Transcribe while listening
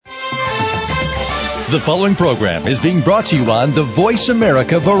The following program is being brought to you on the Voice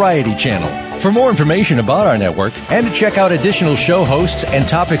America Variety Channel. For more information about our network and to check out additional show hosts and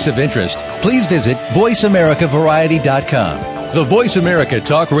topics of interest, please visit voiceamericavariety.com. The Voice America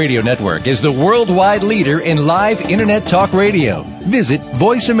Talk Radio Network is the worldwide leader in live Internet talk radio. Visit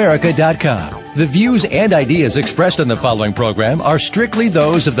voiceamerica.com. The views and ideas expressed on the following program are strictly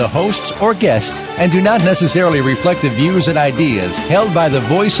those of the hosts or guests and do not necessarily reflect the views and ideas held by the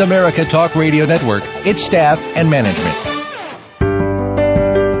Voice America Talk Radio Network, its staff, and management.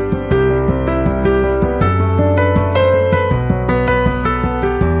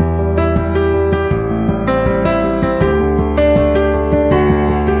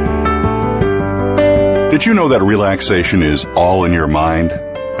 Did you know that relaxation is all in your mind?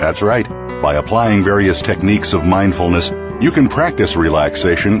 That's right. By applying various techniques of mindfulness, you can practice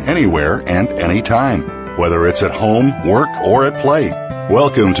relaxation anywhere and anytime, whether it's at home, work, or at play.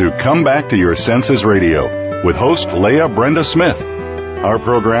 Welcome to Come Back to Your Senses Radio with host Leah Brenda Smith. Our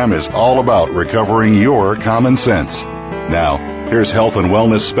program is all about recovering your common sense. Now, here's health and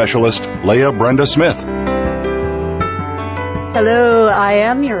wellness specialist Leah Brenda Smith. Hello, I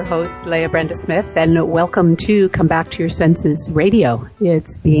am your host, Leah Brenda Smith, and welcome to Come Back to Your Senses Radio.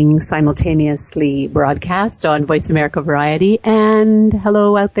 It's being simultaneously broadcast on Voice America Variety, and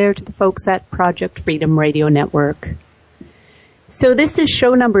hello out there to the folks at Project Freedom Radio Network. So this is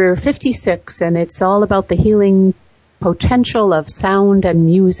show number 56, and it's all about the healing potential of sound and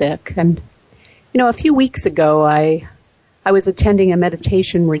music. And, you know, a few weeks ago, I was attending a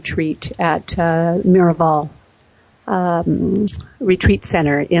meditation retreat at Miraval retreat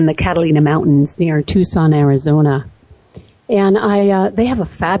center in the Catalina Mountains near Tucson, Arizona. And they have a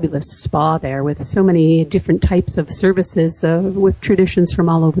fabulous spa there with so many different types of services with traditions from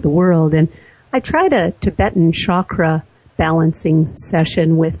all over the world. And I tried a Tibetan chakra balancing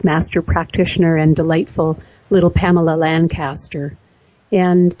session with master practitioner and delightful little Pamela Lancaster.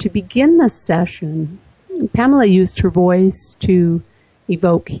 And to begin the session, Pamela used her voice to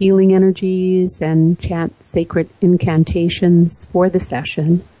evoke healing energies and chant sacred incantations for the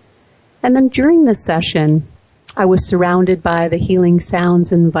session. And then during the session, I was surrounded by the healing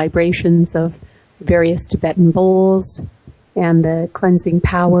sounds and vibrations of various Tibetan bowls and the cleansing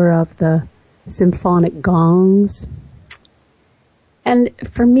power of the symphonic gongs. And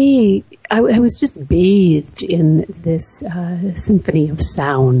for me, I was just bathed in this symphony of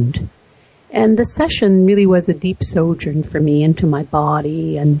sound. And the session really was a deep sojourn for me into my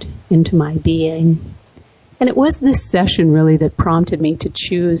body and into my being. And it was this session really that prompted me to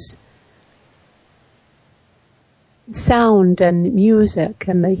choose sound and music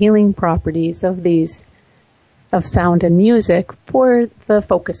and the healing properties of sound and music for the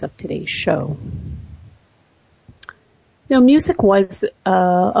focus of today's show. You know, music always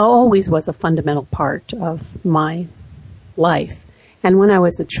was a fundamental part of my life. And when I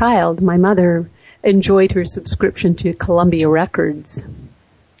was a child, my mother enjoyed her subscription to Columbia Records,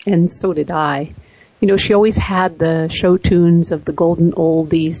 and so did I. You know, she always had the show tunes of the golden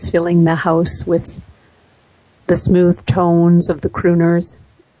oldies filling the house with the smooth tones of the crooners.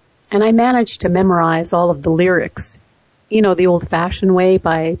 And I managed to memorize all of the lyrics, you know, the old-fashioned way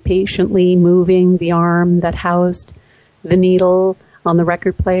by patiently moving the arm that housed the needle on the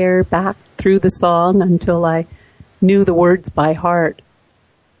record player back through the song until I knew the words by heart.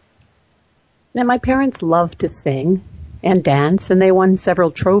 And my parents loved to sing and dance, and they won several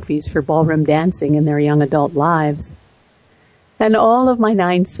trophies for ballroom dancing in their young adult lives. And all of my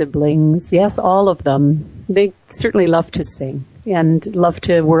 9 siblings, yes, all of them, they certainly loved to sing and loved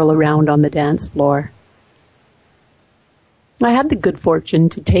to whirl around on the dance floor. I had the good fortune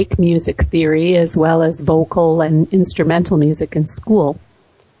to take music theory as well as vocal and instrumental music in school.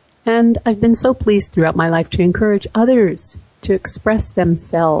 And I've been so pleased throughout my life to encourage others to express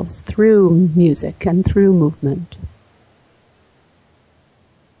themselves through music and through movement.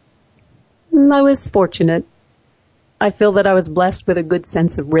 And I was fortunate. I feel that I was blessed with a good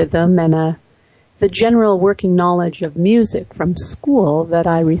sense of rhythm and the general working knowledge of music from school that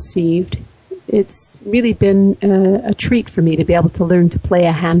I received. It's really been a treat for me to be able to learn to play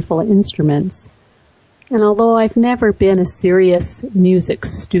a handful of instruments. And although I've never been a serious music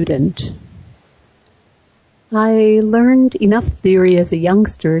student, I learned enough theory as a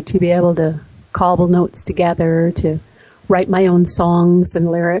youngster to be able to cobble notes together, to write my own songs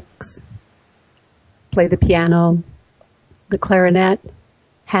and lyrics, play the piano, the clarinet,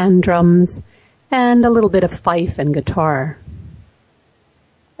 hand drums, and a little bit of fife and guitar.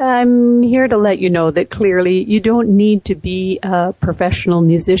 I'm here to let you know that clearly you don't need to be a professional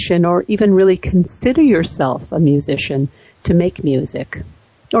musician or even really consider yourself a musician to make music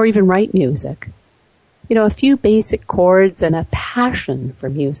or even write music. A few basic chords and a passion for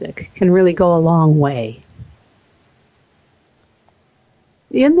music can really go a long way.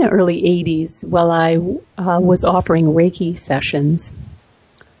 In the early 80s, while I was offering Reiki sessions,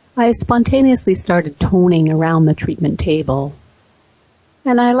 I spontaneously started toning around the treatment table.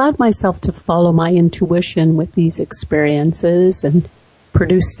 And I allowed myself to follow my intuition with these experiences and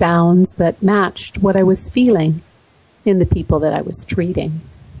produce sounds that matched what I was feeling in the people that I was treating.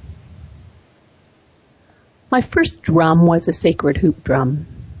 My first drum was a sacred hoop drum,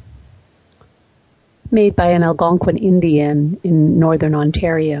 made by an Algonquin Indian in northern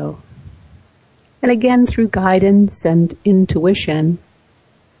Ontario. And again, through guidance and intuition,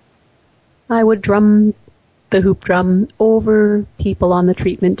 I would drum the hoop drum over people on the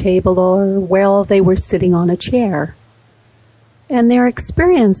treatment table or while they were sitting on a chair. And their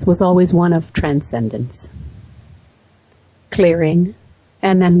experience was always one of transcendence, clearing,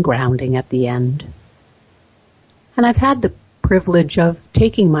 and then grounding at the end. And I've had the privilege of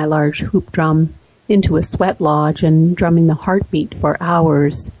taking my large hoop drum into a sweat lodge and drumming the heartbeat for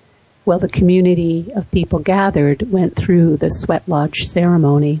hours while the community of people gathered went through the sweat lodge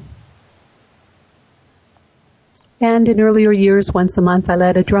ceremony. And in earlier years, once a month, I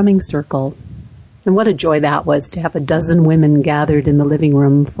led a drumming circle. And what a joy that was to have a dozen women gathered in the living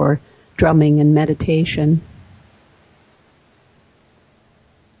room for drumming and meditation.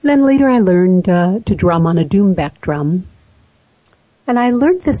 And then later I learned to drum on a doumbek drum. And I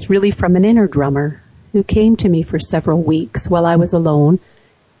learned this really from an inner drummer who came to me for several weeks while I was alone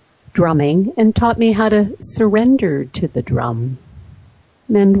drumming and taught me how to surrender to the drum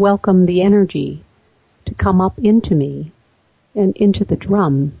and welcome the energy to come up into me and into the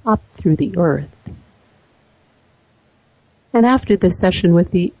drum, up through the earth. And after the session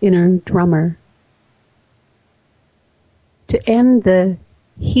with the inner drummer, to end the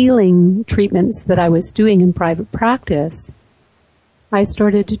healing treatments that I was doing in private practice, I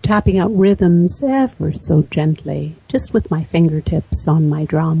started tapping out rhythms ever so gently, just with my fingertips on my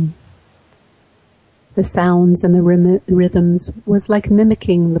drum. The sounds and the rhythms was like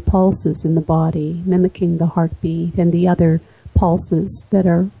mimicking the pulses in the body, mimicking the heartbeat and the other pulses that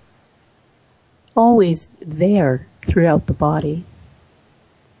are always there throughout the body.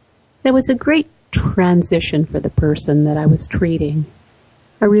 There was a great transition for the person that I was treating,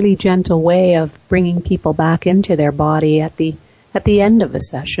 a really gentle way of bringing people back into their body at the end of a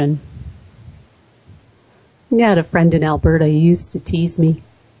session. I had a friend in Alberta who used to tease me.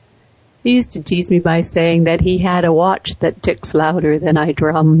 He used to tease me by saying that he had a watch that ticks louder than I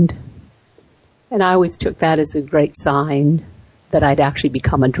drummed. And I always took that as a great sign that I'd actually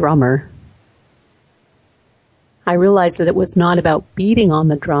become a drummer. I realized that it was not about beating on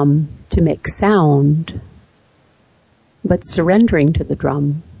the drum to make sound, but surrendering to the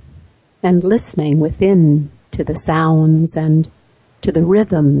drum and listening within to the sounds and to the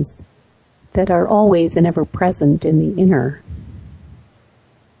rhythms that are always and ever present in the inner.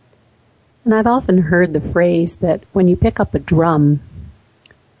 And I've often heard the phrase that when you pick up a drum,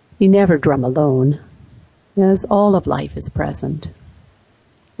 you never drum alone, as all of life is present.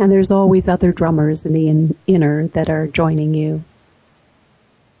 And there's always other drummers in the inner that are joining you.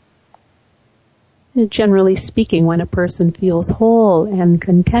 And generally speaking, when a person feels whole and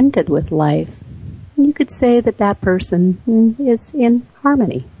contented with life, you could say that that person is in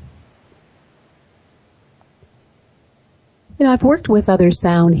harmony. I've worked with other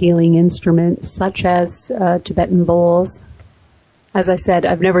sound healing instruments, such as Tibetan bowls. As I said,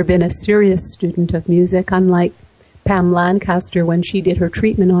 I've never been a serious student of music. Unlike Pam Lancaster, when she did her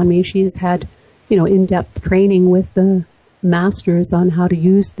treatment on me, she has had, in-depth training with the masters on how to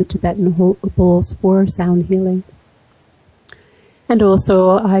use the Tibetan bowls for sound healing. And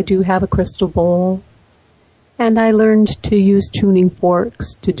also, I do have a crystal bowl. And I learned to use tuning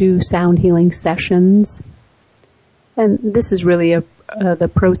forks to do sound healing sessions. And this is really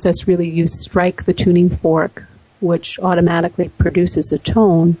the process. Really, you strike the tuning fork, which automatically produces a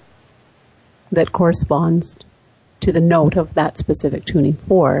tone that corresponds to the note of that specific tuning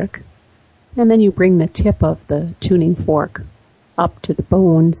fork. And then you bring the tip of the tuning fork up to the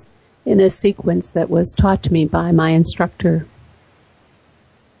bones in a sequence that was taught to me by my instructor.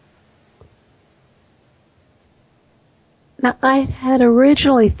 Now, I had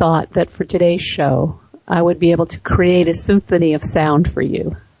originally thought that for today's show, I would be able to create a symphony of sound for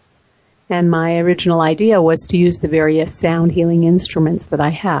you. And my original idea was to use the various sound healing instruments that I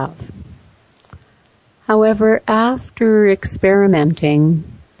have. However, after experimenting,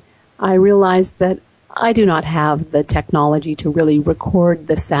 I realized that I do not have the technology to really record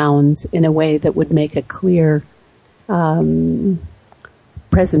the sounds in a way that would make a clear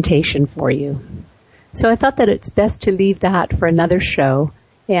presentation for you. So I thought that it's best to leave that for another show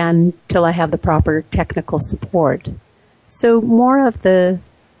and till I have the proper technical support. So more of the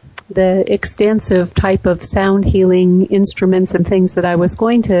extensive type of sound healing instruments and things that I was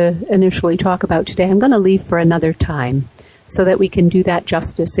going to initially talk about today, I'm going to leave for another time so that we can do that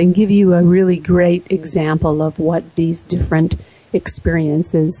justice and give you a really great example of what these different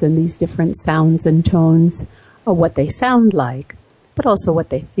experiences and these different sounds and tones of what they sound like, but also what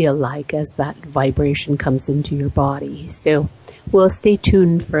they feel like as that vibration comes into your body. So we'll stay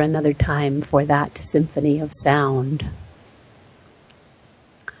tuned for another time for that symphony of sound.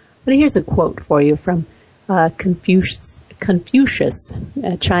 But here's a quote for you from Confucius,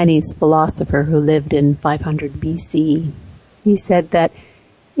 a Chinese philosopher who lived in 500 BC. He said that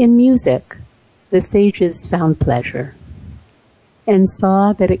in music, the sages found pleasure and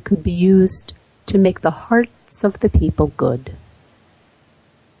saw that it could be used to make the hearts of the people good.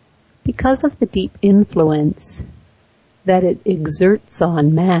 Because of the deep influence that it exerts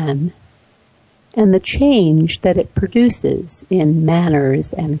on man and the change that it produces in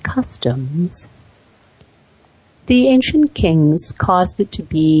manners and customs, the ancient kings caused it to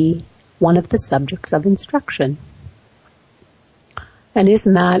be one of the subjects of instruction. And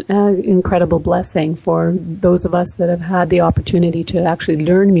isn't that an incredible blessing for those of us that have had the opportunity to actually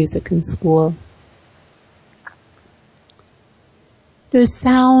learn music in school? The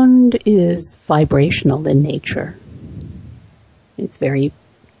sound is vibrational in nature. It's very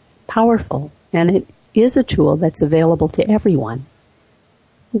powerful, and it is a tool that's available to everyone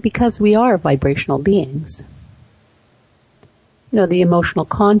because we are vibrational beings. You know, the emotional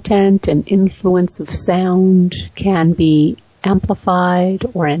content and influence of sound can be amplified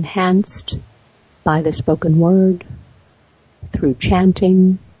or enhanced by the spoken word, through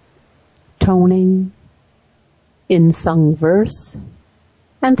chanting, toning, in sung verse,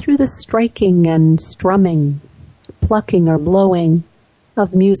 and through the striking and strumming, plucking or blowing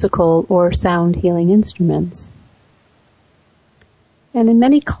of musical or sound healing instruments. And in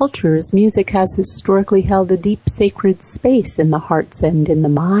many cultures, music has historically held a deep sacred space in the hearts and in the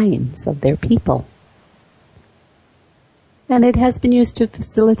minds of their people. And it has been used to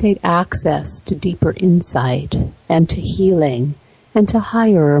facilitate access to deeper insight and to healing and to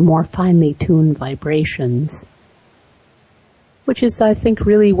higher or more finely tuned vibrations, which is, I think,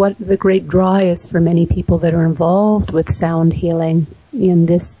 really what the great draw is for many people that are involved with sound healing in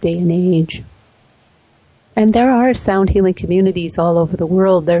this day and age. And there are sound healing communities all over the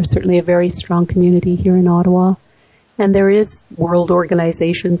world. There's certainly a very strong community here in Ottawa, and there is world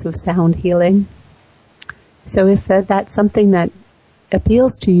organizations of sound healing. So if that's something that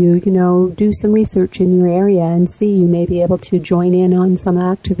appeals to you, do some research in your area and see. You may be able to join in on some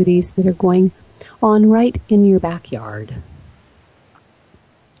activities that are going on right in your backyard.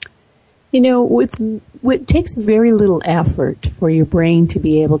 It takes very little effort for your brain to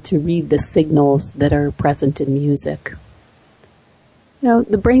be able to read the signals that are present in music.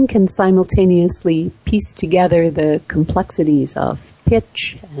 The brain can simultaneously piece together the complexities of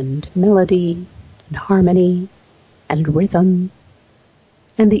pitch and melody and harmony and rhythm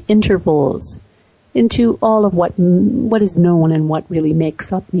and the intervals into all of what is known and what really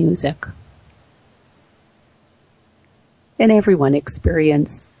makes up music. And everyone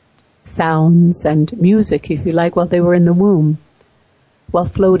experienced sounds and music, if you like, while they were in the womb, while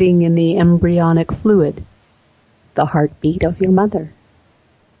floating in the embryonic fluid, the heartbeat of your mother,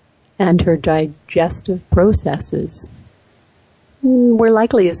 and her digestive processes were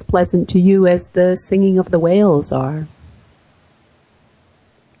likely as pleasant to you as the singing of the whales are.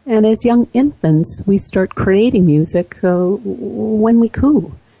 And as young infants, we start creating music when we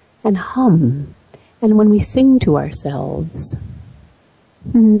coo and hum, and when we sing to ourselves.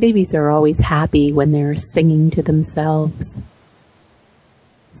 Babies are always happy when they're singing to themselves.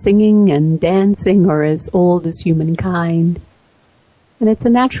 Singing and dancing are as old as humankind, and it's a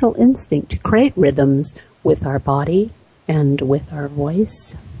natural instinct to create rhythms with our body and with our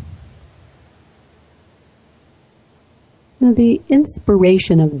voice. Now, the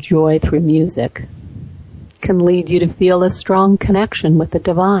inspiration of joy through music can lead you to feel a strong connection with the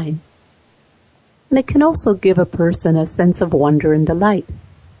divine. And it can also give a person a sense of wonder and delight.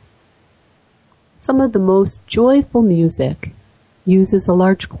 Some of the most joyful music uses a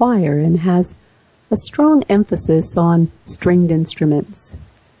large choir and has a strong emphasis on stringed instruments,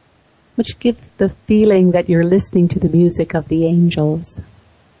 which give the feeling that you're listening to the music of the angels.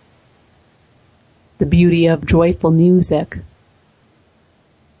 The beauty of joyful music.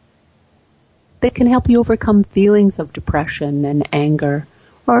 They can help you overcome feelings of depression and anger,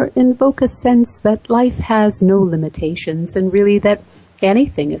 or invoke a sense that life has no limitations and really that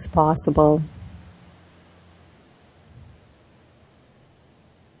anything is possible.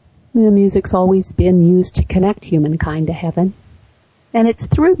 Music's always been used to connect humankind to heaven. And it's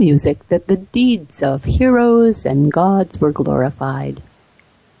through music that the deeds of heroes and gods were glorified.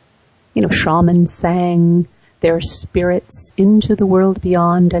 Shamans sang their spirits into the world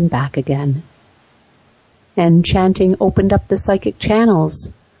beyond and back again. And chanting opened up the psychic channels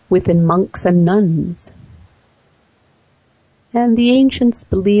within monks and nuns. And the ancients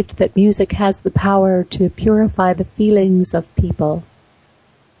believed that music has the power to purify the feelings of people,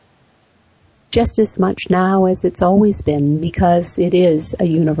 just as much now as it's always been, because it is a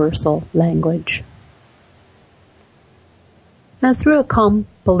universal language. Now, through a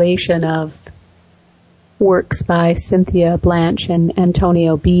compilation of works by Cynthia Blanche and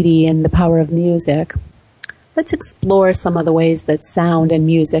Antonio Beattie in The Power of Music, let's explore some of the ways that sound and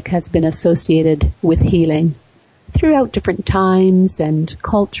music has been associated with healing throughout different times and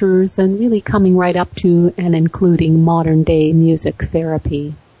cultures, and really coming right up to and including modern-day music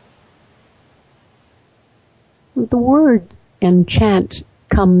therapy. The word enchant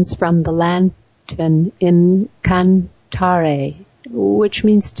comes from the Latin incantare, which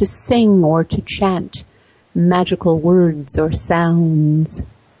means to sing or to chant magical words or sounds.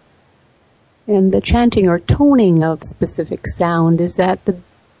 And the chanting or toning of specific sound is at the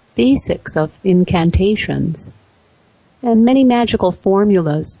basics of incantations. And many magical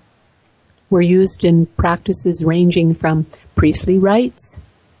formulas were used in practices ranging from priestly rites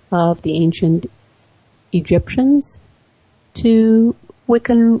of the ancient Egyptians to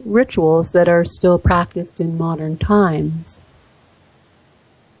Wiccan rituals that are still practiced in modern times.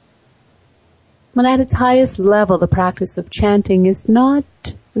 But at its highest level, the practice of chanting is not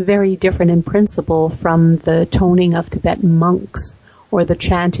very different in principle from the toning of Tibetan monks or the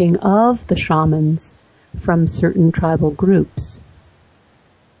chanting of the shamans from certain tribal groups.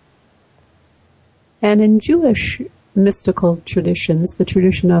 And in Jewish mystical traditions, the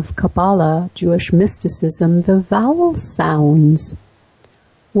tradition of Kabbalah, Jewish mysticism, the vowel sounds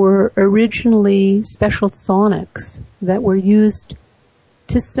were originally special sonics that were used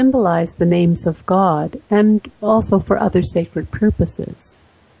to symbolize the names of God and also for other sacred purposes.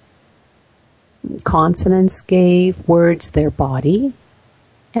 Consonants gave words their body,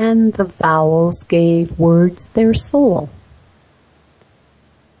 and the vowels gave words their soul.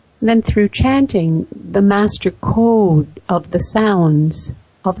 Then through chanting, the master code of the sounds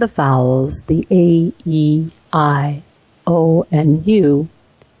of the vowels, the A, E, I, O, and U,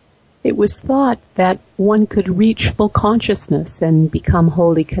 it was thought that one could reach full consciousness and become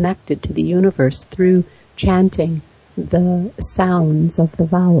wholly connected to the universe through chanting the sounds of the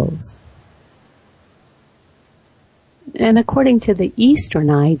vowels. And according to the Eastern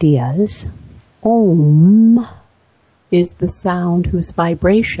ideas, Om is the sound whose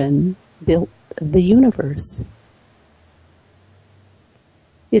vibration built the universe.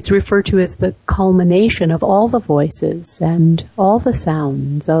 It's referred to as the culmination of all the voices and all the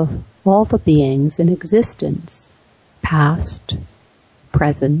sounds of all the beings in existence, past,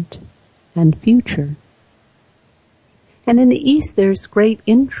 present, and future. And in the East, there's great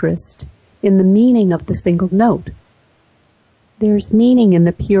interest in the meaning of the single note. There's meaning in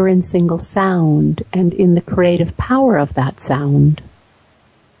the pure and single sound and in the creative power of that sound.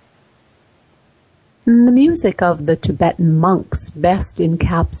 And the music of the Tibetan monks best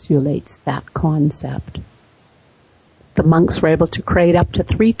encapsulates that concept. The monks were able to create up to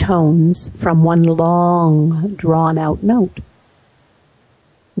 3 tones from one long, drawn-out note.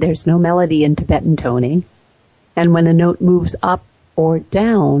 There's no melody in Tibetan toning, and when a note moves up or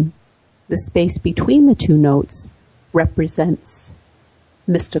down, the space between the 2 notes represents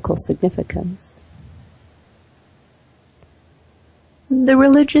mystical significance. The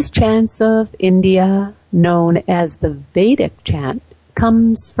religious chants of India, known as the Vedic chant,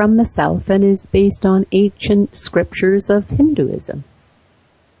 comes from the south and is based on ancient scriptures of Hinduism.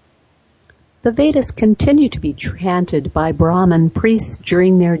 The Vedas continue to be chanted by Brahmin priests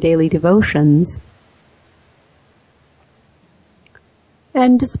during their daily devotions.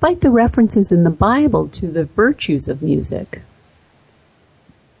 And despite the references in the Bible to the virtues of music,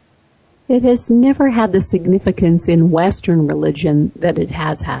 it has never had the significance in Western religion that it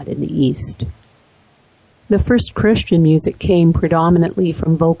has had in the East. The first Christian music came predominantly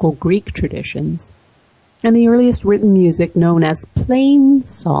from vocal Greek traditions, and the earliest written music, known as plain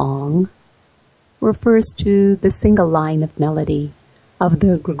song, refers to the single line of melody of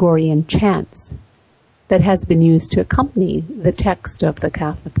the Gregorian chants that has been used to accompany the text of the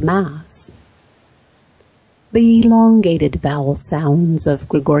Catholic Mass. The elongated vowel sounds of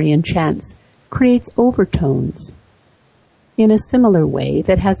Gregorian chants creates overtones in a similar way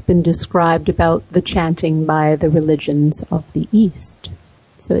that has been described about the chanting by the religions of the East.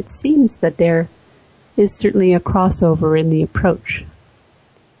 So it seems that there is certainly a crossover in the approach.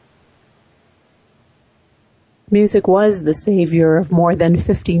 Music was the savior of more than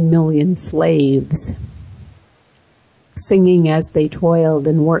 50 million slaves, singing as they toiled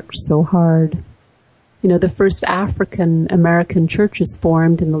and worked so hard. You know, the first African-American churches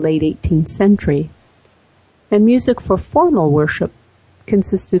formed in the late 18th century, and music for formal worship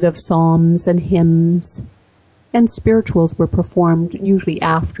consisted of psalms and hymns, and spirituals were performed usually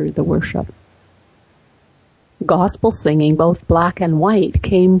after the worship. Gospel singing, both black and white,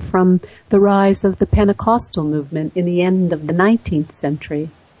 came from the rise of the Pentecostal movement in the end of the 19th century.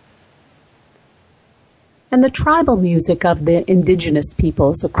 And the tribal music of the indigenous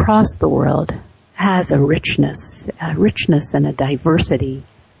peoples across the world has a richness and a diversity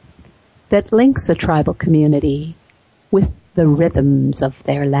that links a tribal community with the rhythms of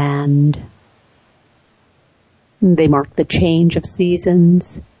their land. They mark the change of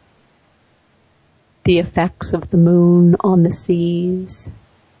seasons, the effects of the moon on the seas,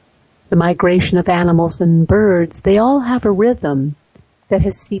 the migration of animals and birds. They all have a rhythm that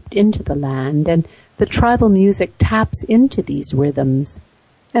has seeped into the land, and the tribal music taps into these rhythms,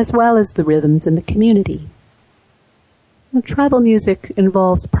 as well as the rhythms in the community. The tribal music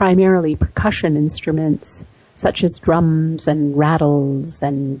involves primarily percussion instruments, such as drums and rattles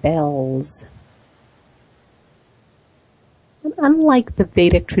and bells. Unlike the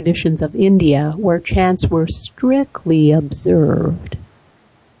Vedic traditions of India, where chants were strictly observed,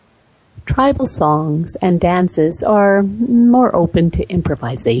 tribal songs and dances are more open to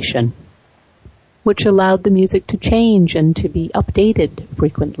improvisation, which allowed the music to change and to be updated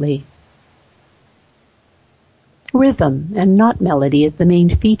frequently. Rhythm and not melody is the main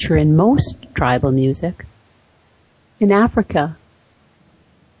feature in most tribal music. In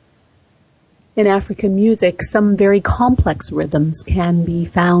African music, some very complex rhythms can be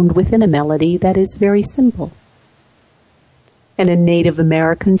found within a melody that is very simple. And in Native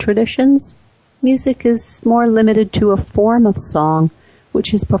American traditions, music is more limited to a form of song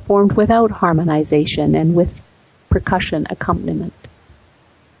which is performed without harmonization and with percussion accompaniment.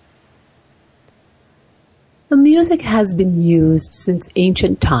 The music has been used since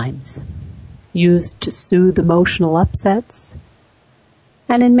ancient times, used to soothe emotional upsets,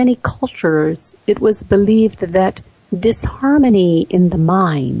 and in many cultures it was believed that disharmony in the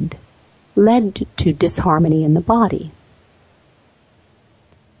mind led to disharmony in the body.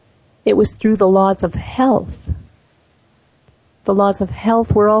 It was through the laws of health. The laws of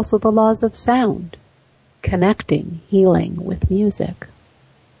health were also the laws of sound, connecting, healing with music.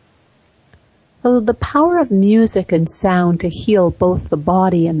 So the power of music and sound to heal both the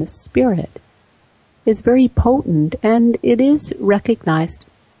body and the spirit is very potent, and it is recognized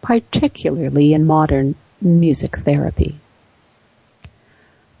particularly in modern music therapy.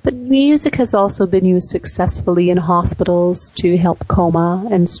 But music has also been used successfully in hospitals to help coma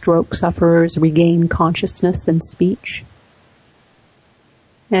and stroke sufferers regain consciousness and speech.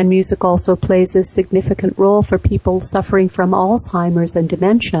 And music also plays a significant role for people suffering from Alzheimer's and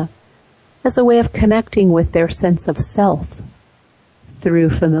dementia as a way of connecting with their sense of self through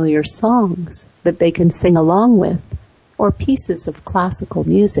familiar songs that they can sing along with, or pieces of classical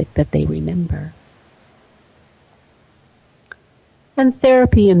music that they remember. And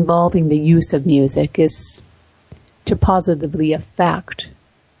therapy involving the use of music is to positively affect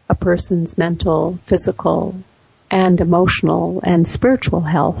a person's mental, physical, and emotional and spiritual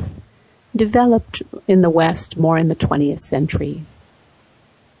health, developed in the West more in the 20th century.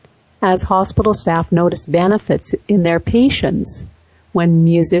 As hospital staff noticed benefits in their patients when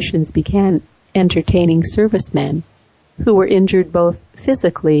musicians began entertaining servicemen who were injured both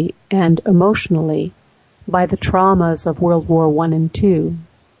physically and emotionally by the traumas of World War I and II.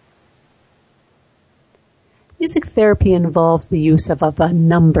 Music therapy involves the use of a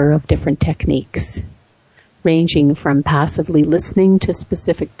number of different techniques, ranging from passively listening to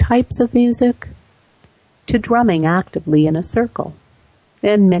specific types of music to drumming actively in a circle,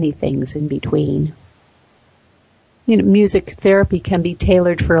 and many things in between. Music therapy can be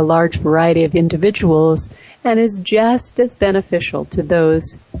tailored for a large variety of individuals and is just as beneficial to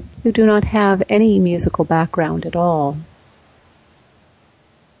those who do not have any musical background at all.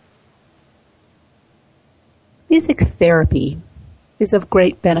 Music therapy is of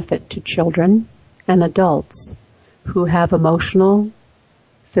great benefit to children and adults who have emotional,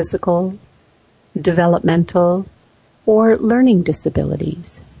 physical, developmental, or learning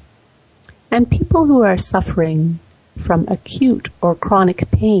disabilities, and people who are suffering from acute or chronic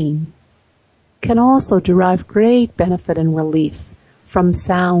pain can also derive great benefit and relief from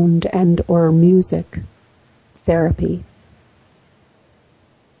sound and or music therapy.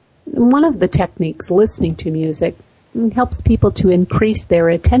 One of the techniques, listening to music, helps people to increase their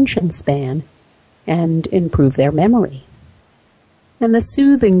attention span and improve their memory. And the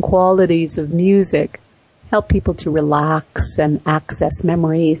soothing qualities of music help people to relax and access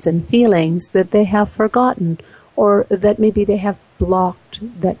memories and feelings that they have forgotten or that maybe they have blocked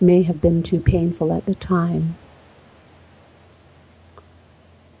that may have been too painful at the time.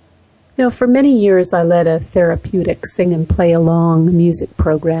 For many years I led a therapeutic sing and play along music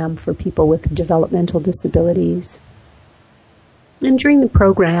program for people with developmental disabilities. And during the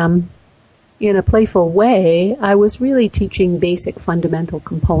program, in a playful way, I was really teaching basic fundamental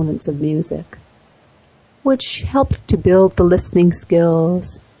components of music, which helped to build the listening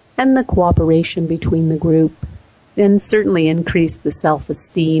skills and the cooperation between the group, and certainly increased the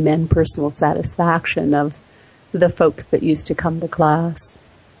self-esteem and personal satisfaction of the folks that used to come to class.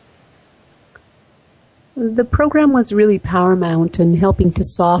 The program was really paramount in helping to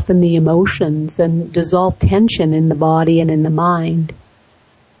soften the emotions and dissolve tension in the body and in the mind,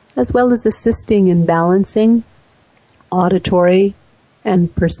 as well as assisting in balancing auditory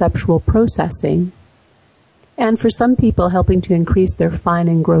and perceptual processing, and for some people helping to increase their fine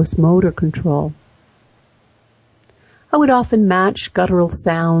and gross motor control. I would often match guttural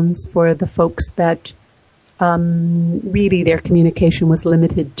sounds for the folks that really their communication was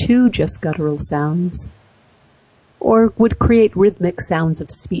limited to just guttural sounds, or would create rhythmic sounds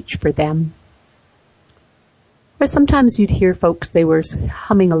of speech for them. Or sometimes you'd hear folks, they were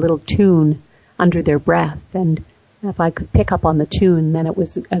humming a little tune under their breath, and if I could pick up on the tune, then it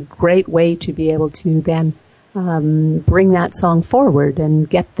was a great way to be able to then bring that song forward and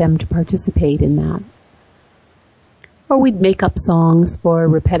get them to participate in that. Or we'd make up songs for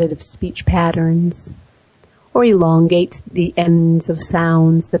repetitive speech patterns, or elongate the ends of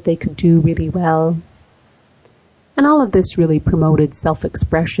sounds that they could do really well. And all of this really promoted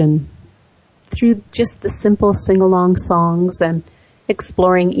self-expression through just the simple sing-along songs and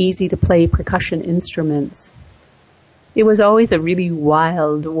exploring easy-to-play percussion instruments. It was always a really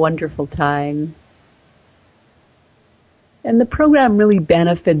wild, wonderful time. And the program really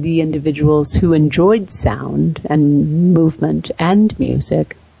benefited the individuals who enjoyed sound and movement and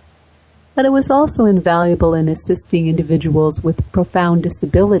music. But it was also invaluable in assisting individuals with profound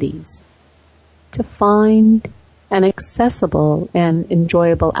disabilities to find an accessible and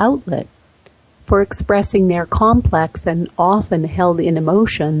enjoyable outlet for expressing their complex and often held-in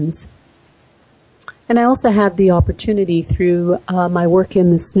emotions. And I also had the opportunity through my work in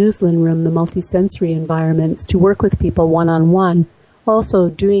the Snoozlin room, the multisensory environments, to work with people one-on-one, also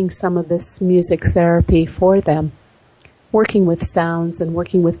doing some of this music therapy for them, working with sounds and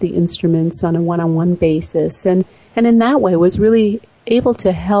working with the instruments on a one-on-one basis. And in that way was really able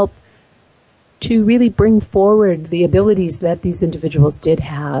to help to really bring forward the abilities that these individuals did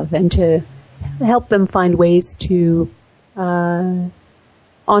have and to help them find ways to, on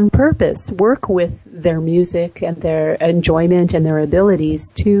purpose, work with their music and their enjoyment and their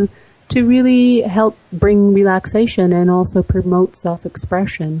abilities to really help bring relaxation and also promote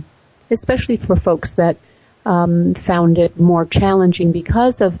self-expression, especially for folks that found it more challenging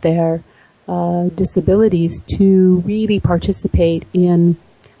because of their disabilities to really participate in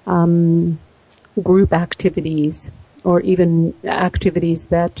group activities or even activities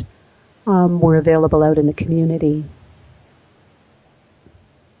that were available out in the community.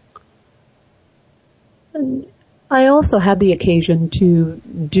 And I also had the occasion to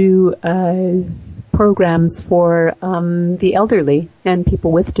do programs for the elderly and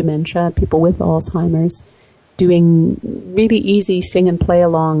people with dementia, people with Alzheimer's, doing really easy sing and play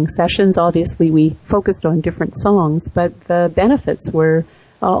along sessions. Obviously, we focused on different songs, but the benefits were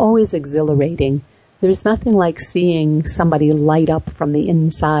always exhilarating. There's nothing like seeing somebody light up from the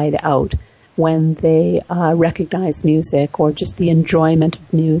inside out when they recognize music, or just the enjoyment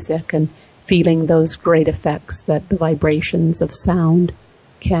of music and feeling those great effects that the vibrations of sound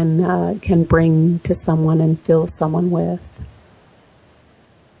can bring to someone and fill someone with.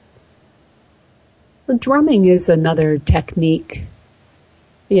 So drumming is another technique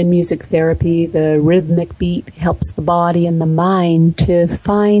in music therapy. The rhythmic beat helps the body and the mind to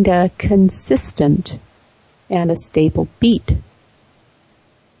find a consistent and a stable beat,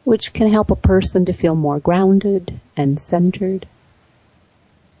 which can help a person to feel more grounded and centered.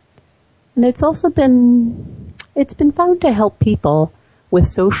 And it's been found to help people with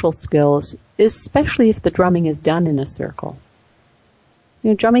social skills, especially if the drumming is done in a circle.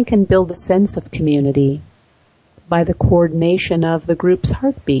 Drumming can build a sense of community by the coordination of the group's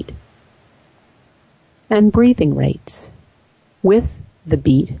heartbeat and breathing rates with the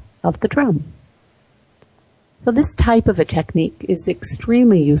beat of the drum. So this type of a technique is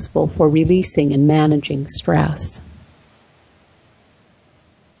extremely useful for releasing and managing stress.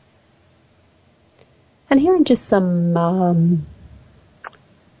 And here are just some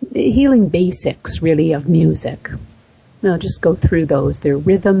healing basics, really, of music. I'll just go through those. They're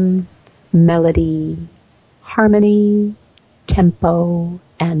rhythm, melody, harmony, tempo,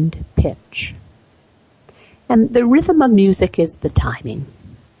 and pitch. And the rhythm of music is the timing,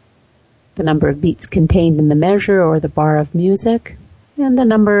 the number of beats contained in the measure or the bar of music, and the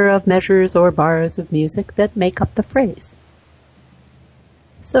number of measures or bars of music that make up the phrase.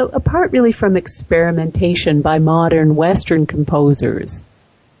 So apart really from experimentation by modern Western composers,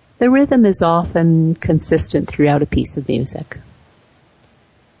 the rhythm is often consistent throughout a piece of music.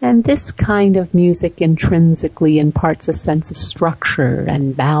 And this kind of music intrinsically imparts a sense of structure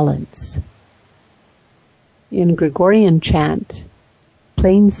and balance. In Gregorian chant,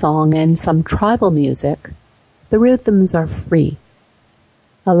 plain song, and some tribal music, the rhythms are free,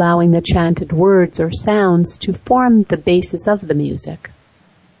 allowing the chanted words or sounds to form the basis of the music.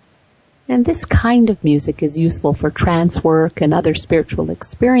 And this kind of music is useful for trance work and other spiritual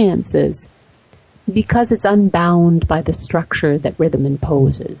experiences because it's unbound by the structure that rhythm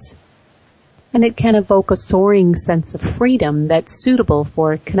imposes. And it can evoke a soaring sense of freedom that's suitable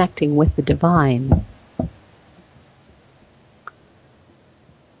for connecting with the divine.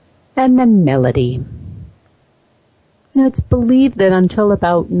 And then melody. It's believed that until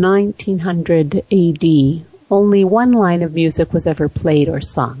about 1900 AD, only one line of music was ever played or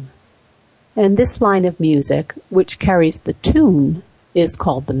sung. And this line of music, which carries the tune, is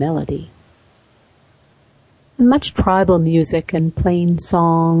called the melody. And much tribal music and plain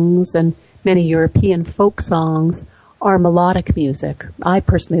songs and many European folk songs are melodic music. I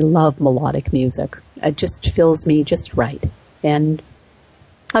personally love melodic music. It just fills me just right. And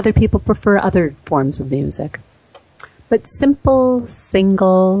other people prefer other forms of music. But simple,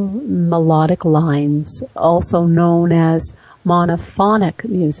 single, melodic lines, also known as monophonic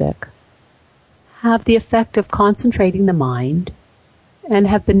music, have the effect of concentrating the mind and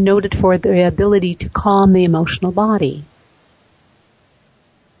have been noted for their ability to calm the emotional body.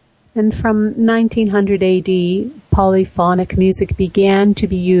 And from 1900 AD, polyphonic music began to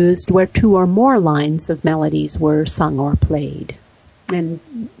be used where two or more lines of melodies were sung or played, and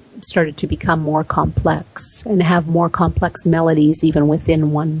started to become more complex and have more complex melodies even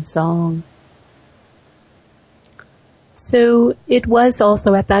within one song. So it was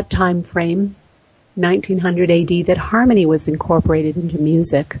also at that time frame, 1900 AD, that harmony was incorporated into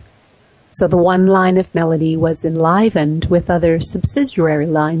music. So the one line of melody was enlivened with other subsidiary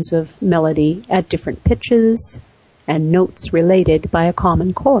lines of melody at different pitches and notes related by a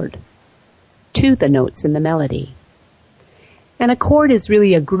common chord to the notes in the melody. And a chord is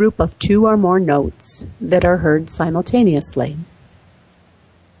really a group of two or more notes that are heard simultaneously.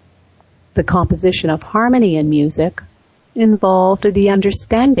 The composition of harmony in music involved the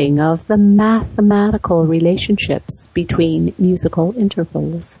understanding of the mathematical relationships between musical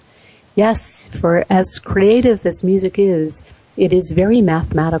intervals. Yes, for as creative as music is, it is very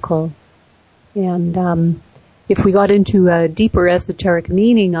mathematical. And if we got into a deeper esoteric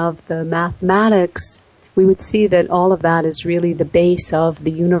meaning of the mathematics, we would see that all of that is really the base of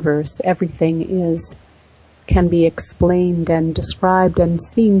the universe. Everything can be explained and described and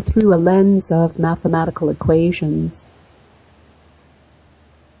seen through a lens of mathematical equations.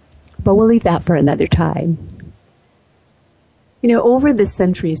 But we'll leave that for another time. Over the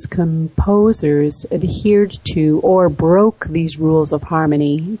centuries, composers adhered to or broke these rules of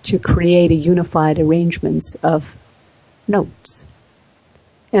harmony to create a unified arrangements of notes.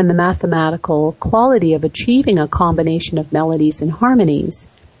 And the mathematical quality of achieving a combination of melodies and harmonies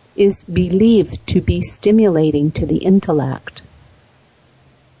is believed to be stimulating to the intellect.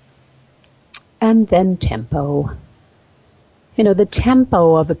 And then tempo. The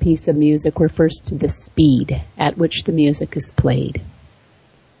tempo of a piece of music refers to the speed at which the music is played.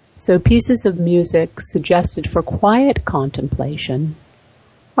 So pieces of music suggested for quiet contemplation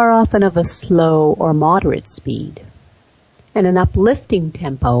are often of a slow or moderate speed. And an uplifting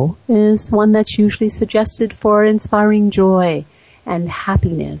tempo is one that's usually suggested for inspiring joy and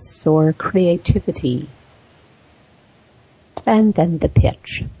happiness or creativity. And then the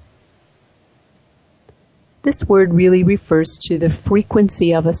pitch. This word really refers to the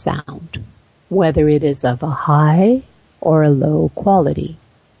frequency of a sound, whether it is of a high or a low quality.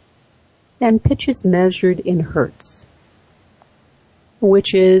 And pitch is measured in hertz,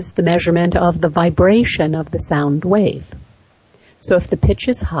 which is the measurement of the vibration of the sound wave. So if the pitch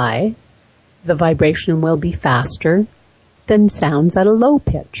is high, the vibration will be faster than sounds at a low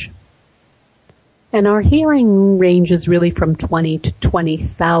pitch. And our hearing ranges really from 20 to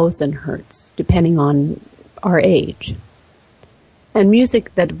 20,000 hertz, depending on our age. And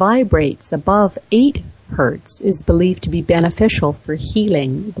music that vibrates above 8 hertz is believed to be beneficial for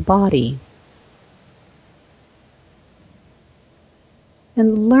healing the body.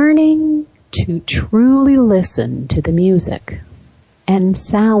 And learning to truly listen to the music and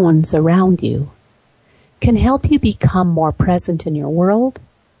sounds around you can help you become more present in your world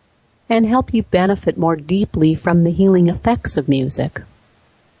and help you benefit more deeply from the healing effects of music.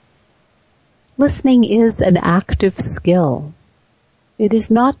 Listening is an active skill. It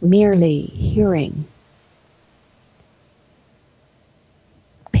is not merely hearing.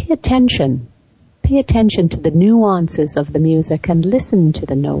 Pay attention. Pay attention to the nuances of the music and listen to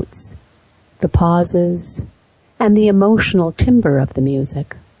the notes, the pauses, and the emotional timbre of the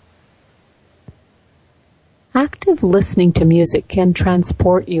music. Active listening to music can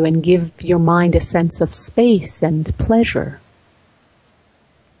transport you and give your mind a sense of space and pleasure.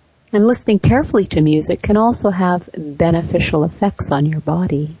 And listening carefully to music can also have beneficial effects on your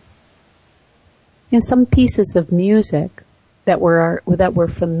body. In some pieces of music that we're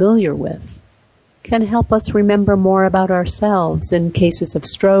familiar with can help us remember more about ourselves in cases of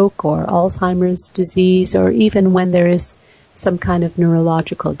stroke or Alzheimer's disease, or even when there is some kind of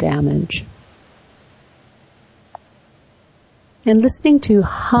neurological damage. And listening to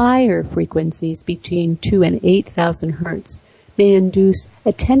higher frequencies between 2 and 8,000 hertz may induce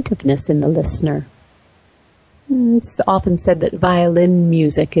attentiveness in the listener. It's often said that violin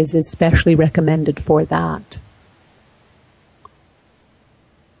music is especially recommended for that.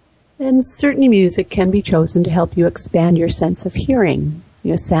 And certain music can be chosen to help you expand your sense of hearing,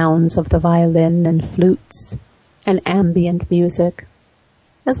 sounds of the violin and flutes and ambient music,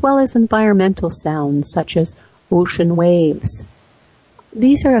 as well as environmental sounds such as ocean waves.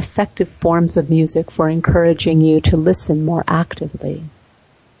 These are effective forms of music for encouraging you to listen more actively.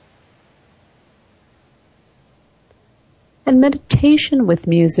 And meditation with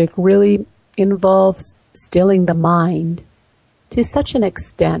music really involves stilling the mind to such an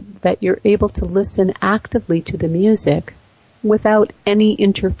extent that you're able to listen actively to the music without any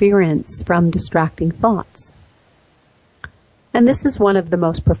interference from distracting thoughts. And this is one of the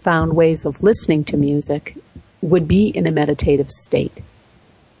most profound ways of listening to music, would be in a meditative state.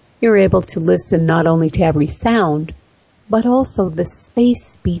 You're able to listen not only to every sound, but also the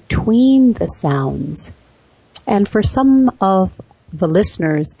space between the sounds. And for some of the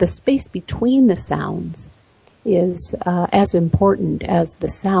listeners, the space between the sounds is as important as the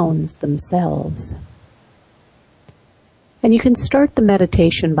sounds themselves. And you can start the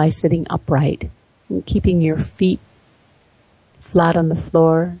meditation by sitting upright and keeping your feet flat on the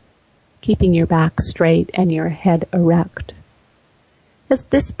floor, keeping your back straight and your head erect. As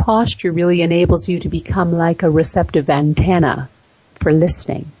this posture really enables you to become like a receptive antenna for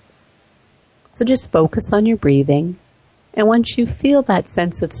listening. So just focus on your breathing, and once you feel that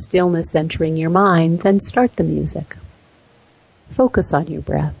sense of stillness entering your mind, then start the music. Focus on your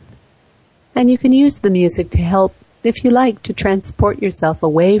breath. And you can use the music to help, if you like, to transport yourself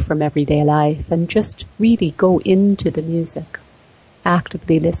away from everyday life and just really go into the music,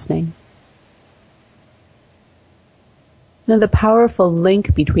 actively listening. Now, the powerful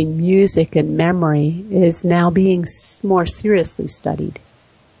link between music and memory is now being more seriously studied.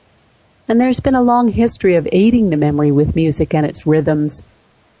 And there's been a long history of aiding the memory with music and its rhythms.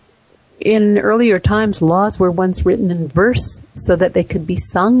 In earlier times, laws were once written in verse so that they could be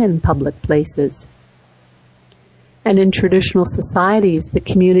sung in public places. And in traditional societies, the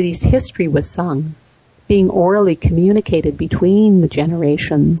community's history was sung, being orally communicated between the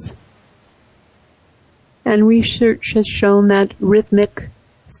generations. And research has shown that rhythmic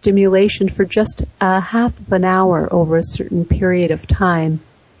stimulation for just a half of an hour over a certain period of time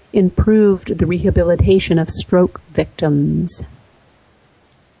improved the rehabilitation of stroke victims.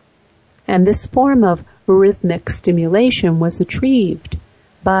 And this form of rhythmic stimulation was achieved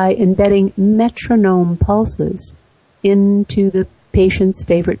by embedding metronome pulses into the patient's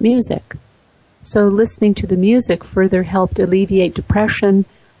favorite music. So listening to the music further helped alleviate depression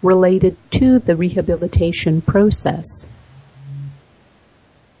related to the rehabilitation process.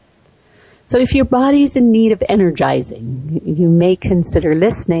 So if your body's in need of energizing, you may consider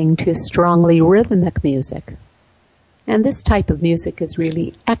listening to strongly rhythmic music. And this type of music is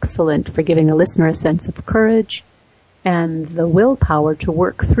really excellent for giving a listener a sense of courage and the willpower to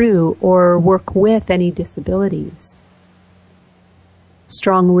work through or work with any disabilities.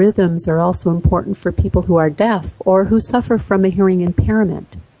 Strong rhythms are also important for people who are deaf or who suffer from a hearing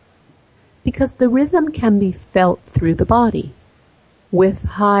impairment, because the rhythm can be felt through the body with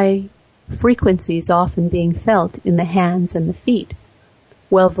high frequencies often being felt in the hands and the feet,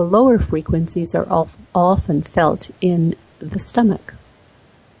 while the lower frequencies are often felt in the stomach.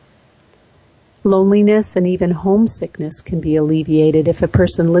 Loneliness and even homesickness can be alleviated if a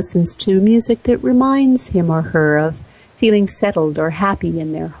person listens to music that reminds him or her of feeling settled or happy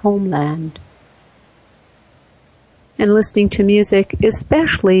in their homeland. And listening to music,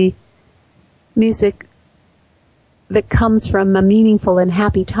 especially music that comes from a meaningful and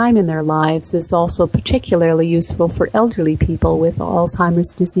happy time in their lives, is also particularly useful for elderly people with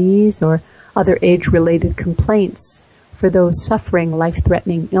Alzheimer's disease or other age-related complaints, for those suffering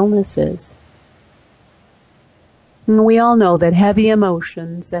life-threatening illnesses. And we all know that heavy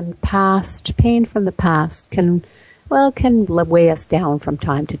emotions and pain from the past can weigh us down from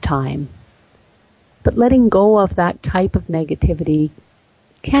time to time. But letting go of that type of negativity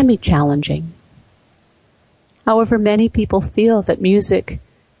can be challenging. However, many people feel that music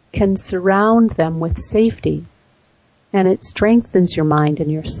can surround them with safety, and it strengthens your mind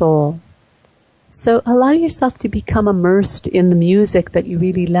and your soul. So allow yourself to become immersed in the music that you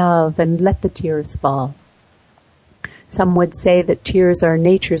really love and let the tears fall. Some would say that tears are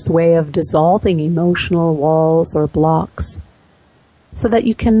nature's way of dissolving emotional walls or blocks so that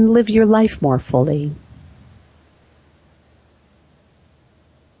you can live your life more fully.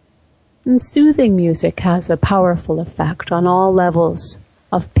 And soothing music has a powerful effect on all levels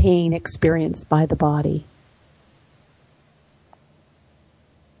of pain experienced by the body.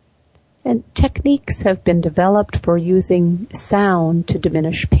 And techniques have been developed for using sound to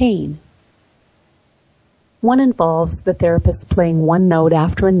diminish pain. One involves the therapist playing one note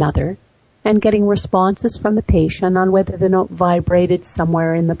after another and getting responses from the patient on whether the note vibrated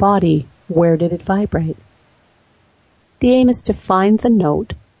somewhere in the body. Where did it vibrate? The aim is to find the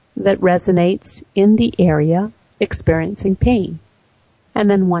note that resonates in the area experiencing pain. And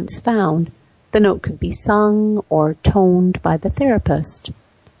then once found, the note could be sung or toned by the therapist,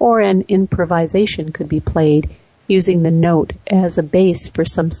 or an improvisation could be played using the note as a base for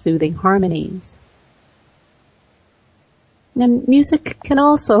some soothing harmonies. And music can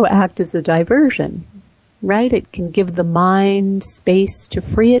also act as a diversion, right? It can give the mind space to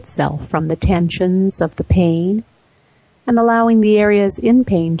free itself from the tensions of the pain and allowing the areas in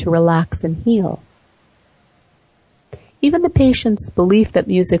pain to relax and heal. Even the patient's belief that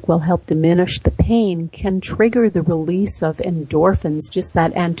music will help diminish the pain can trigger the release of endorphins, just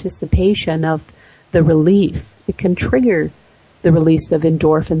that anticipation of the relief. It can trigger the release of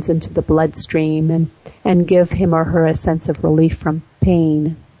endorphins into the bloodstream and give him or her a sense of relief from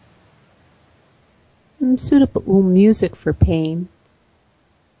pain. And suitable music for pain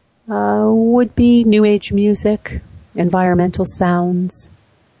would be New Age music, environmental sounds,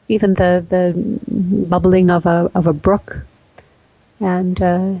 even the bubbling of a brook.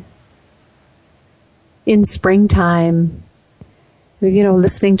 And in springtime,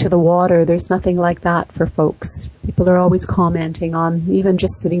 listening to the water, there's nothing like that for folks. People are always commenting on even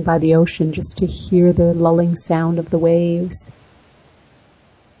just sitting by the ocean just to hear the lulling sound of the waves.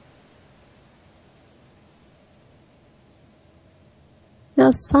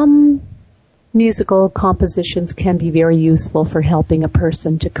 Now, some musical compositions can be very useful for helping a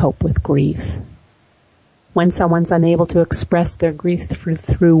person to cope with grief. When someone's unable to express their grief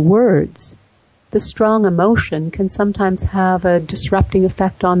through words, the strong emotion can sometimes have a disrupting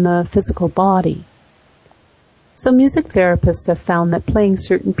effect on the physical body. So music therapists have found that playing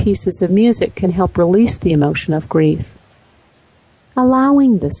certain pieces of music can help release the emotion of grief,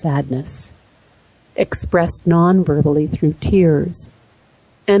 allowing the sadness expressed non-verbally through tears,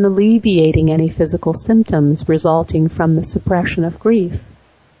 and alleviating any physical symptoms resulting from the suppression of grief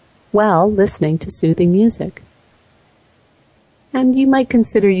while listening to soothing music. And you might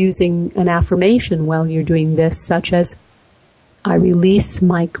consider using an affirmation while you're doing this, such as, I release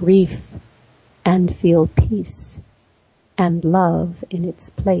my grief and feel peace and love in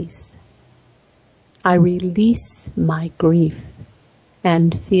its place. I release my grief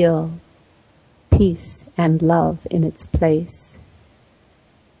and feel peace and love in its place.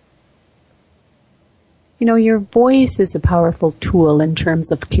 Your voice is a powerful tool in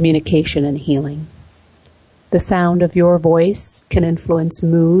terms of communication and healing. The sound of your voice can influence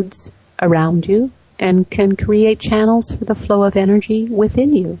moods around you and can create channels for the flow of energy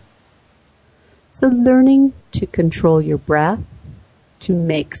within you. So learning to control your breath, to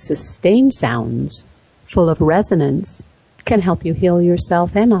make sustained sounds full of resonance, can help you heal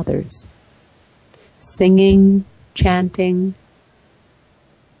yourself and others. Singing, chanting,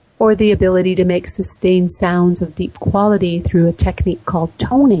 or the ability to make sustained sounds of deep quality through a technique called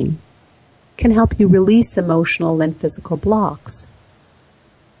toning can help you release emotional and physical blocks.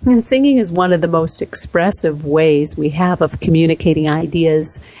 And singing is one of the most expressive ways we have of communicating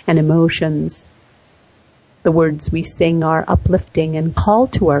ideas and emotions. The words we sing are uplifting and call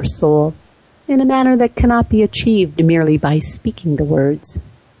to our soul in a manner that cannot be achieved merely by speaking the words.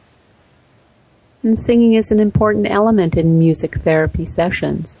 And singing is an important element in music therapy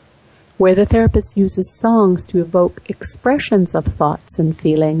sessions, where the therapist uses songs to evoke expressions of thoughts and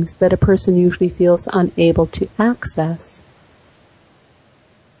feelings that a person usually feels unable to access.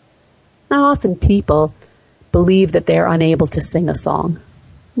 Now, often people believe that they are unable to sing a song.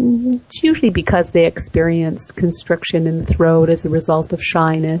 It's usually because they experience constriction in the throat as a result of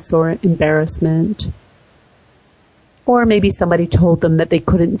shyness or embarrassment. Or maybe somebody told them that they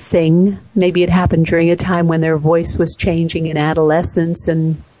couldn't sing. Maybe it happened during a time when their voice was changing in adolescence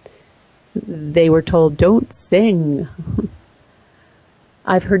and they were told, don't sing.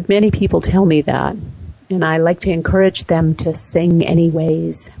 I've heard many people tell me that, and I like to encourage them to sing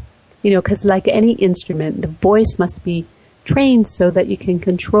anyways. Because like any instrument, the voice must be trained so that you can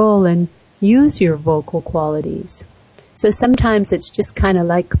control and use your vocal qualities. So sometimes it's just kind of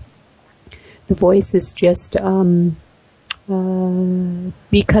like the voice is just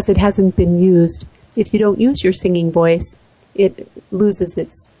because it hasn't been used. If you don't use your singing voice, it loses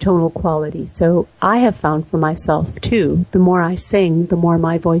its tonal quality. So I have found for myself too, the more I sing, the more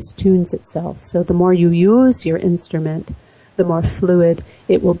my voice tunes itself. So the more you use your instrument, the more fluid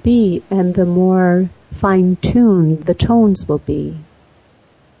it will be, and the more fine-tuned the tones will be.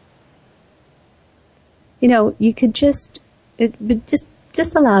 You could just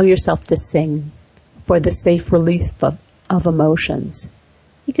allow yourself to sing for the safe release of emotions.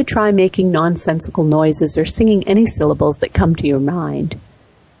 You could try making nonsensical noises or singing any syllables that come to your mind.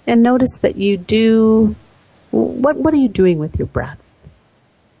 And notice that you do, what are you doing with your breath?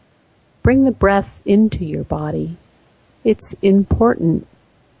 Bring the breath into your body. It's important.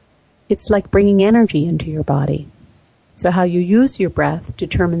 It's like bringing energy into your body. So how you use your breath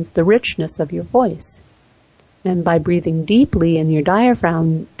determines the richness of your voice. And by breathing deeply in your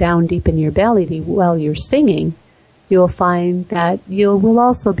diaphragm, down deep in your belly while you're singing, you'll find that you will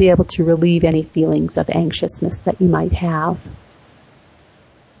also be able to relieve any feelings of anxiousness that you might have.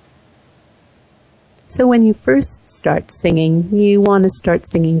 So when you first start singing, you want to start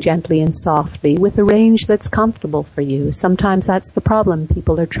singing gently and softly with a range that's comfortable for you. Sometimes that's the problem.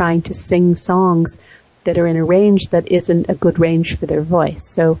 People are trying to sing songs that are in a range that isn't a good range for their voice.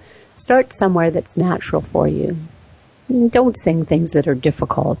 So start somewhere that's natural for you. Don't sing things that are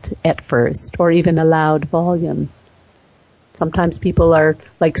difficult at first or even a loud volume. Sometimes people are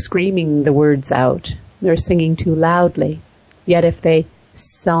like screaming the words out. They're singing too loudly. Yet if they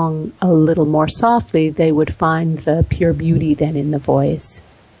sung a little more softly, they would find the pure beauty then in the voice.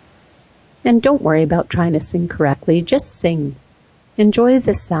 And don't worry about trying to sing correctly. Just sing. Enjoy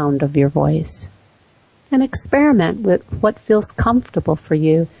the sound of your voice. And experiment with what feels comfortable for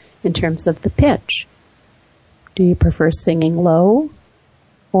you in terms of the pitch. Do you prefer singing low,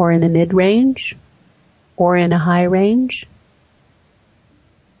 or in a mid-range, or in a high range?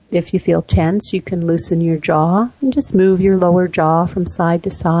 If you feel tense, you can loosen your jaw and just move your lower jaw from side to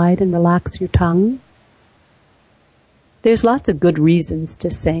side and relax your tongue. There's lots of good reasons to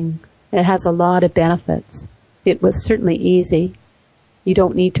sing. It has a lot of benefits. It was certainly easy. You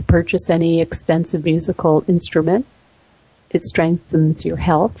don't need to purchase any expensive musical instrument. It strengthens your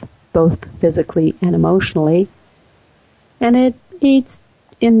health, both physically and emotionally. And it aids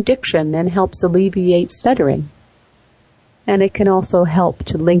in diction and helps alleviate stuttering. And it can also help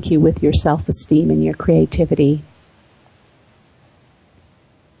to link you with your self-esteem and your creativity.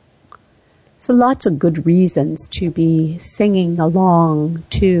 So lots of good reasons to be singing along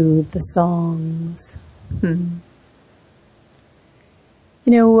to the songs.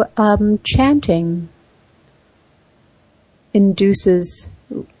 Chanting induces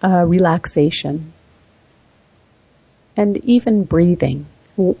relaxation and even breathing.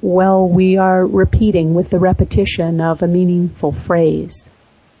 Well, we are repeating with the repetition of a meaningful phrase.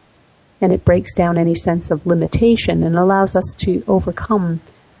 And it breaks down any sense of limitation and allows us to overcome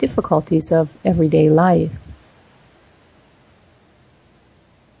difficulties of everyday life.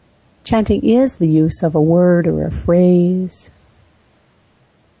 Chanting is the use of a word or a phrase,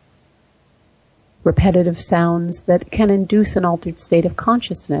 repetitive sounds that can induce an altered state of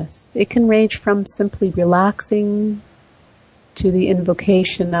consciousness. It can range from simply relaxing to the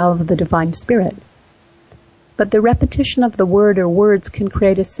invocation of the Divine Spirit. But the repetition of the word or words can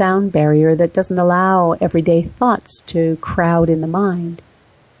create a sound barrier that doesn't allow everyday thoughts to crowd in the mind,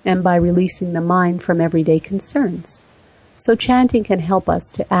 and by releasing the mind from everyday concerns. So chanting can help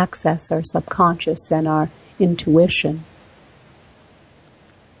us to access our subconscious and our intuition.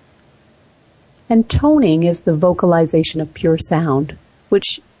 And toning is the vocalization of pure sound,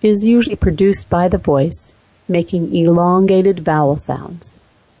 which is usually produced by the voice, making elongated vowel sounds.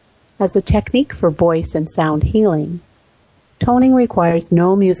 As a technique for voice and sound healing, toning requires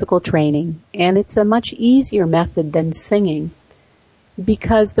no musical training, and it's a much easier method than singing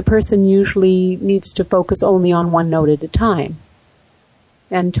because the person usually needs to focus only on one note at a time.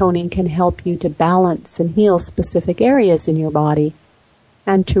 And toning can help you to balance and heal specific areas in your body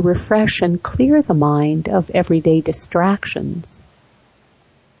and to refresh and clear the mind of everyday distractions.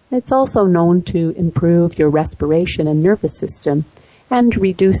 It's also known to improve your respiration and nervous system and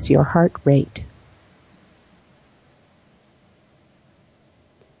reduce your heart rate.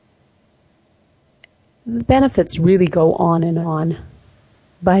 The benefits really go on and on.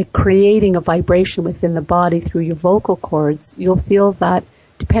 By creating a vibration within the body through your vocal cords, you'll feel that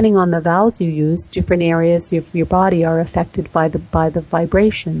depending on the vowels you use, different areas of your body are affected by the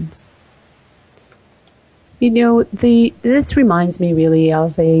vibrations. You know, this reminds me really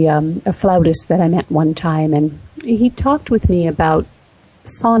of a flautist that I met one time, and he talked with me about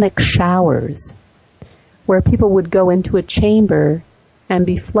sonic showers, where people would go into a chamber and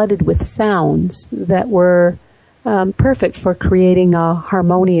be flooded with sounds that were perfect for creating a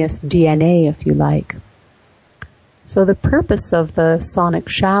harmonious DNA, if you like. So the purpose of the sonic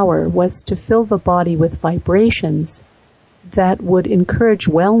shower was to fill the body with vibrations that would encourage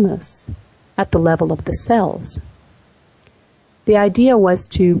wellness at the level of the cells. The idea was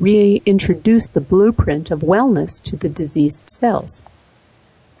to reintroduce the blueprint of wellness to the diseased cells.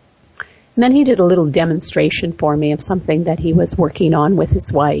 And then he did a little demonstration for me of something that he was working on with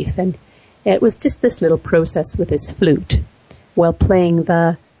his wife, and it was just this little process with his flute while playing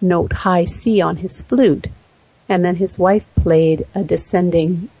the note high C on his flute. And then his wife played a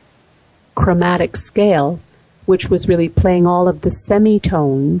descending chromatic scale, which was really playing all of the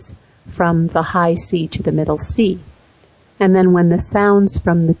semitones from the high C to the middle C. And then when the sounds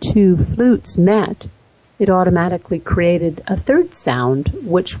from the two flutes met, it automatically created a third sound,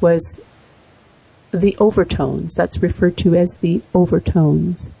 which was the overtones. That's referred to as the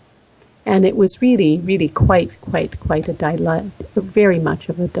overtones. And it was really, really quite a delight, very much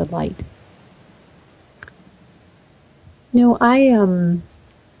of a delight. You know,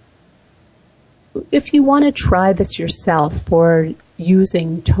 if you want to try this yourself for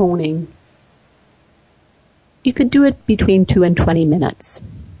using toning, you could do it between 2 and 20 minutes.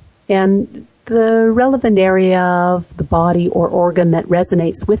 And the relevant area of the body or organ that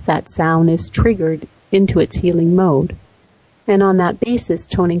resonates with that sound is triggered into its healing mode. And on that basis,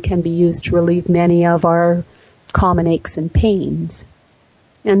 toning can be used to relieve many of our common aches and pains.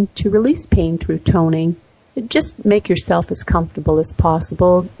 And to release pain through toning, just make yourself as comfortable as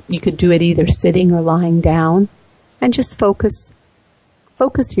possible. You could do it either sitting or lying down, and just focus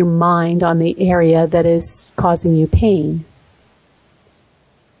your mind on the area that is causing you pain.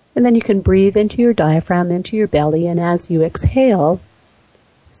 And then you can breathe into your diaphragm, into your belly, and as you exhale,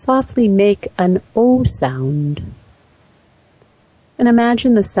 softly make an O sound. And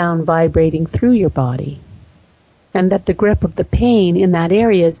imagine the sound vibrating through your body, and that the grip of the pain in that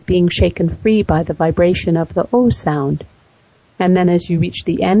area is being shaken free by the vibration of the O sound. And then as you reach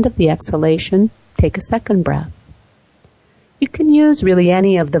the end of the exhalation, take a second breath. You can use really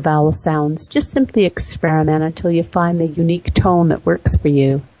any of the vowel sounds. Just simply experiment until you find the unique tone that works for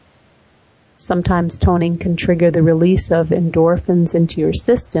you. Sometimes toning can trigger the release of endorphins into your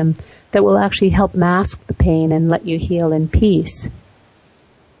system that will actually help mask the pain and let you heal in peace.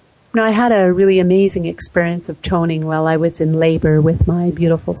 Now, I had a really amazing experience of toning while I was in labor with my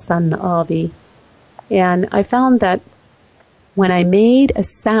beautiful son, Avi. And I found that when I made a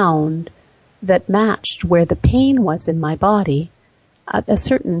sound that matched where the pain was in my body, a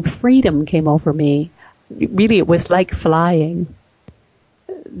certain freedom came over me. Really, it was like flying.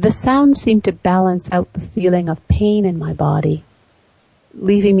 The sound seemed to balance out the feeling of pain in my body,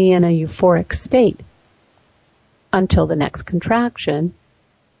 leaving me in a euphoric state until the next contraction.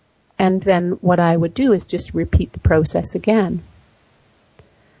 And then what I would do is just repeat the process again.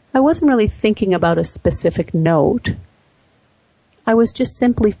 I wasn't really thinking about a specific note. I was just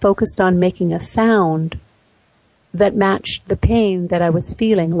simply focused on making a sound that matched the pain that I was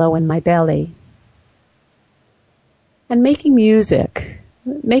feeling low in my belly. And making music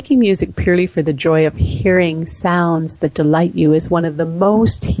purely for the joy of hearing sounds that delight you is one of the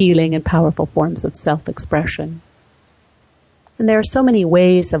most healing and powerful forms of self-expression. And there are so many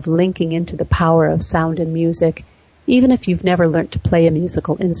ways of linking into the power of sound and music, even if you've never learned to play a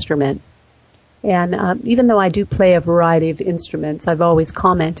musical instrument. And even though I do play a variety of instruments, I've always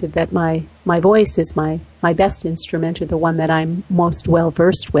commented that my voice is my best instrument, or the one that I'm most well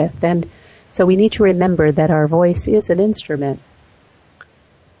versed with. And So we need to remember that our voice is an instrument.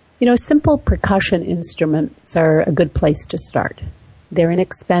 You know, simple percussion instruments are a good place to start. They're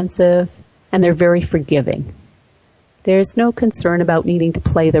inexpensive and they're very forgiving. There's no concern about needing to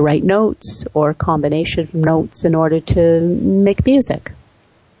play the right notes or combination of notes in order to make music.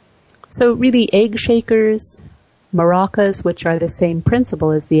 So really egg shakers, maracas, which are the same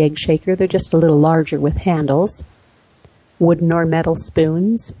principle as the egg shaker, they're just a little larger with handles, wooden or metal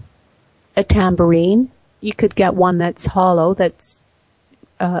spoons, a tambourine. You could get one that's hollow, that's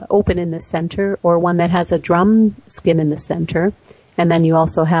open in the center, or one that has a drum skin in the center, and then you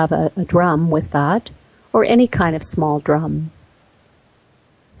also have a drum with that, or any kind of small drum.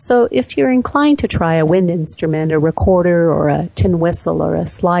 So if you're inclined to try a wind instrument, a recorder or a tin whistle or a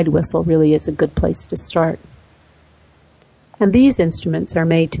slide whistle really is a good place to start. And these instruments are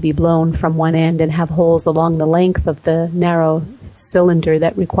made to be blown from one end and have holes along the length of the narrow cylinder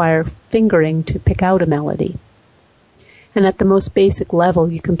that require fingering to pick out a melody. And at the most basic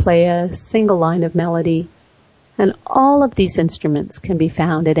level, you can play a single line of melody. And all of these instruments can be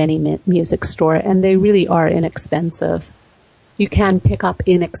found at any music store, and they really are inexpensive. You can pick up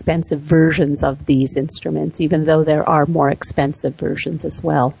inexpensive versions of these instruments, even though there are more expensive versions as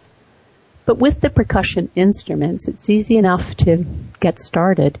well. But with the percussion instruments, it's easy enough to get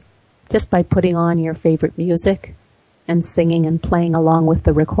started just by putting on your favorite music and singing and playing along with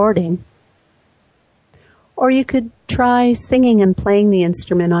the recording. Or you could try singing and playing the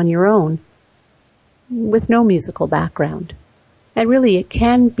instrument on your own with no musical background. And really, it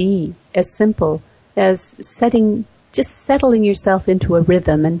can be as simple as settling yourself into a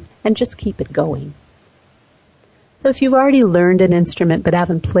rhythm and just keep it going. So if you've already learned an instrument but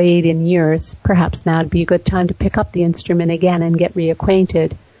haven't played in years, perhaps now would be a good time to pick up the instrument again and get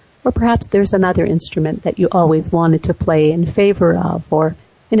reacquainted. Or perhaps there's another instrument that you always wanted to play in favor of, or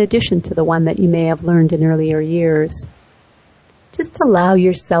in addition to the one that you may have learned in earlier years. Just allow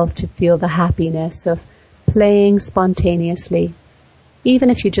yourself to feel the happiness of playing spontaneously,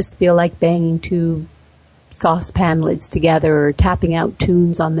 even if you just feel like banging two saucepan lids together or tapping out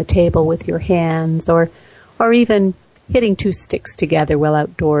tunes on the table with your hands or even hitting two sticks together while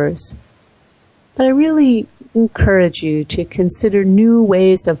outdoors. But I really encourage you to consider new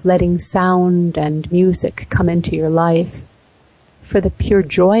ways of letting sound and music come into your life for the pure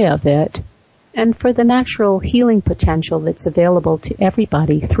joy of it and for the natural healing potential that's available to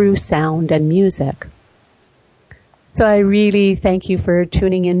everybody through sound and music. So I really thank you for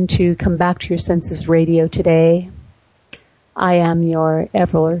tuning in to Come Back to Your Senses Radio today. I am your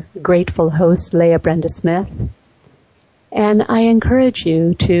ever grateful host, Leah Brenda Smith, and I encourage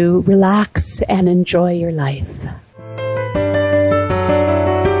you to relax and enjoy your life.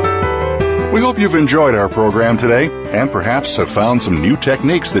 We hope you've enjoyed our program today and perhaps have found some new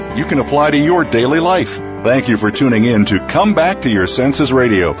techniques that you can apply to your daily life. Thank you for tuning in to Come Back to Your Senses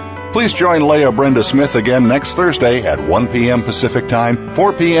Radio. Please join Leah Brenda Smith again next Thursday at 1 p.m. Pacific Time,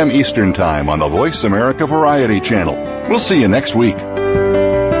 4 p.m. Eastern Time on the Voice America Variety Channel. We'll see you next week.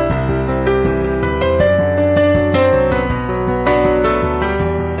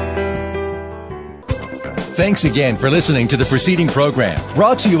 Thanks again for listening to the preceding program,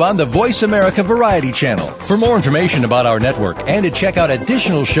 brought to you on the Voice America Variety Channel. For more information about our network and to check out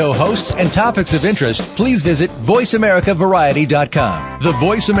additional show hosts and topics of interest, please visit VoiceAmericaVariety.com. The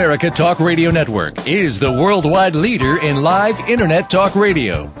Voice America Talk Radio Network is the worldwide leader in live Internet talk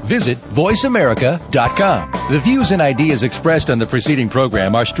radio. Visit VoiceAmerica.com. The views and ideas expressed on the preceding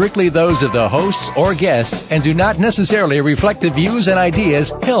program are strictly those of the hosts or guests and do not necessarily reflect the views and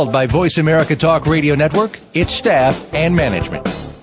ideas held by Voice America Talk Radio Network, its staff, and management.